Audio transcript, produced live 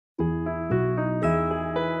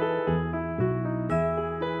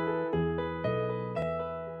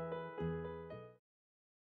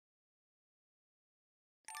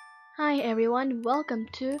Hi everyone, welcome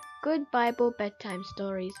to Good Bible Bedtime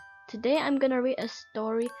Stories. Today I'm gonna read a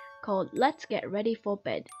story called Let's Get Ready for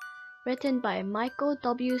Bed, written by Michael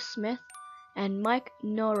W. Smith and Mike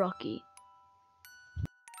Nawrocki.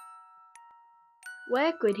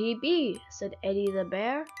 Where could he be? Said Eddie the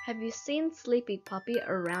bear. Have you seen Sleepy Puppy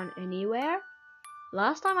around anywhere?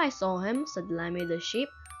 Last time I saw him, said Lamby the sheep,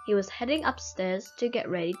 he was heading upstairs to get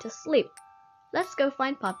ready to sleep. Let's go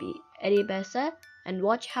find Puppy, Eddie Bear said, and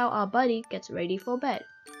watch how our buddy gets ready for bed.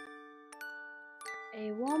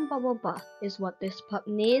 A warm bubble bath is what this pup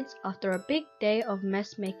needs after a big day of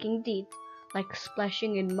mess-making deeds, like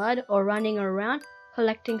splashing in mud or running around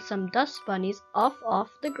collecting some dust bunnies off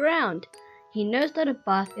the ground. He knows that a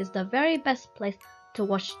bath is the very best place to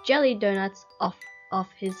wash jelly donuts off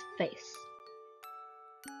his face.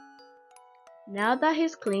 Now that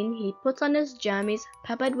he's clean, he puts on his jammies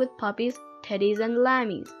peppered with puppies, teddies, and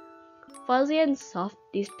lammies. Fuzzy and soft,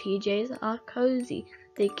 these PJs are cozy.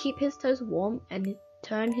 They keep his toes warm and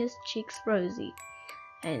turn his cheeks rosy.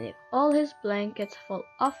 And if all his blankets fall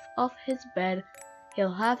off his bed,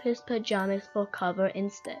 he'll have his pajamas for cover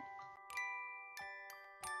instead.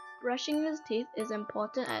 Brushing his teeth is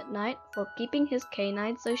important at night for keeping his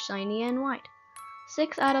canines so shiny and white.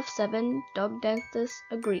 6 out of 7 dog dentists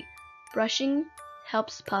agree. Brushing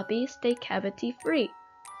helps Puppy stay cavity-free.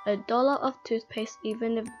 $1 of toothpaste,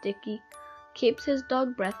 even if Dicky, keeps his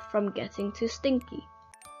dog breath from getting too stinky.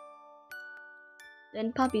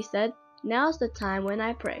 Then Puppy said, "Now's the time when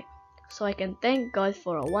I pray, so I can thank God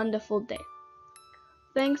for a wonderful day.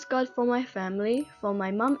 Thanks God for my family, for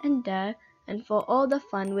my mom and dad, and for all the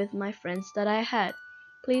fun with my friends that I had.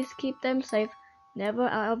 Please keep them safe, never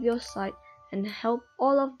out of your sight, and help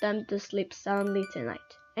all of them to sleep soundly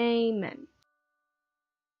tonight. Amen."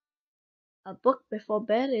 A book before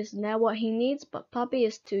bed is now what he needs, but Puppy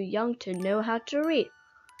is too young to know how to read.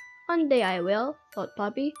 "One day I will," thought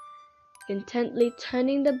Puppy, intently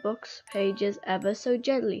turning the book's pages ever so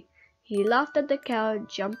gently. He laughed at the cow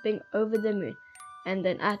jumping over the moon, and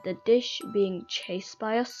then at the dish being chased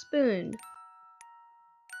by a spoon.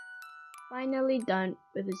 Finally done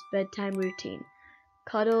with his bedtime routine,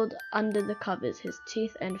 cuddled under the covers, his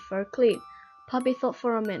teeth and fur clean, Puppy thought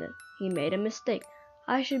for a minute. He made a mistake.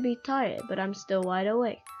 I should be tired, but I'm still wide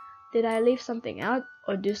awake. Did I leave something out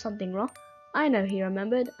or do something wrong? I know, he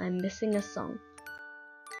remembered, I'm missing a song.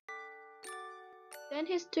 Then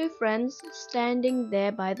his 2 friends standing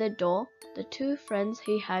there by the door, the 2 friends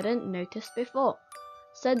he hadn't noticed before,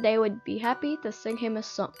 said they would be happy to sing him a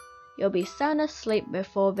song. You'll be sound asleep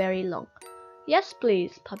before very long. Yes,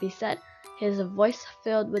 please, Puppy said, his voice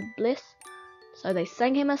filled with bliss. So they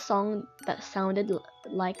sang him a song that sounded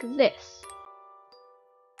like this.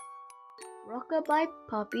 Rock-a-bye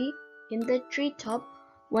Puppy, in the treetop,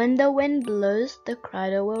 when the wind blows, the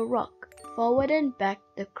cradle will rock. Forward and back,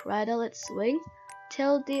 the cradle it swings,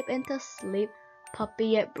 till deep into sleep,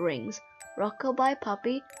 Puppy it brings. Rock-a-bye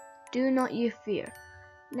Puppy, do not you fear.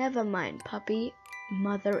 Never mind, Puppy,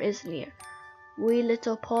 mother is near. Wee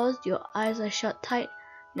little paws, your eyes are shut tight.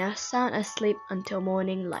 Now sound asleep until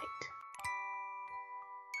morning light.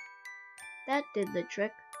 That did the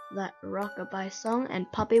trick, that rock-a-bye song,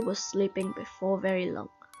 and Puppy was sleeping before very long.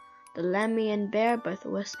 The Lamby and Bear both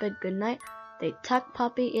whispered goodnight. They tucked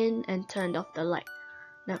Puppy in and turned off the light.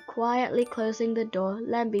 Now quietly closing the door,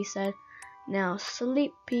 Lamby said, "Now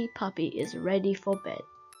Sleepy Puppy is ready for bed."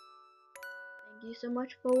 Thank you so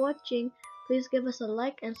much for watching. Please give us a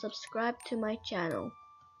like and subscribe to my channel.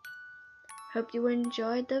 Hope you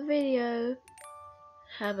enjoyed the video.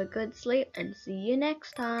 Have a good sleep and see you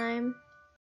next time.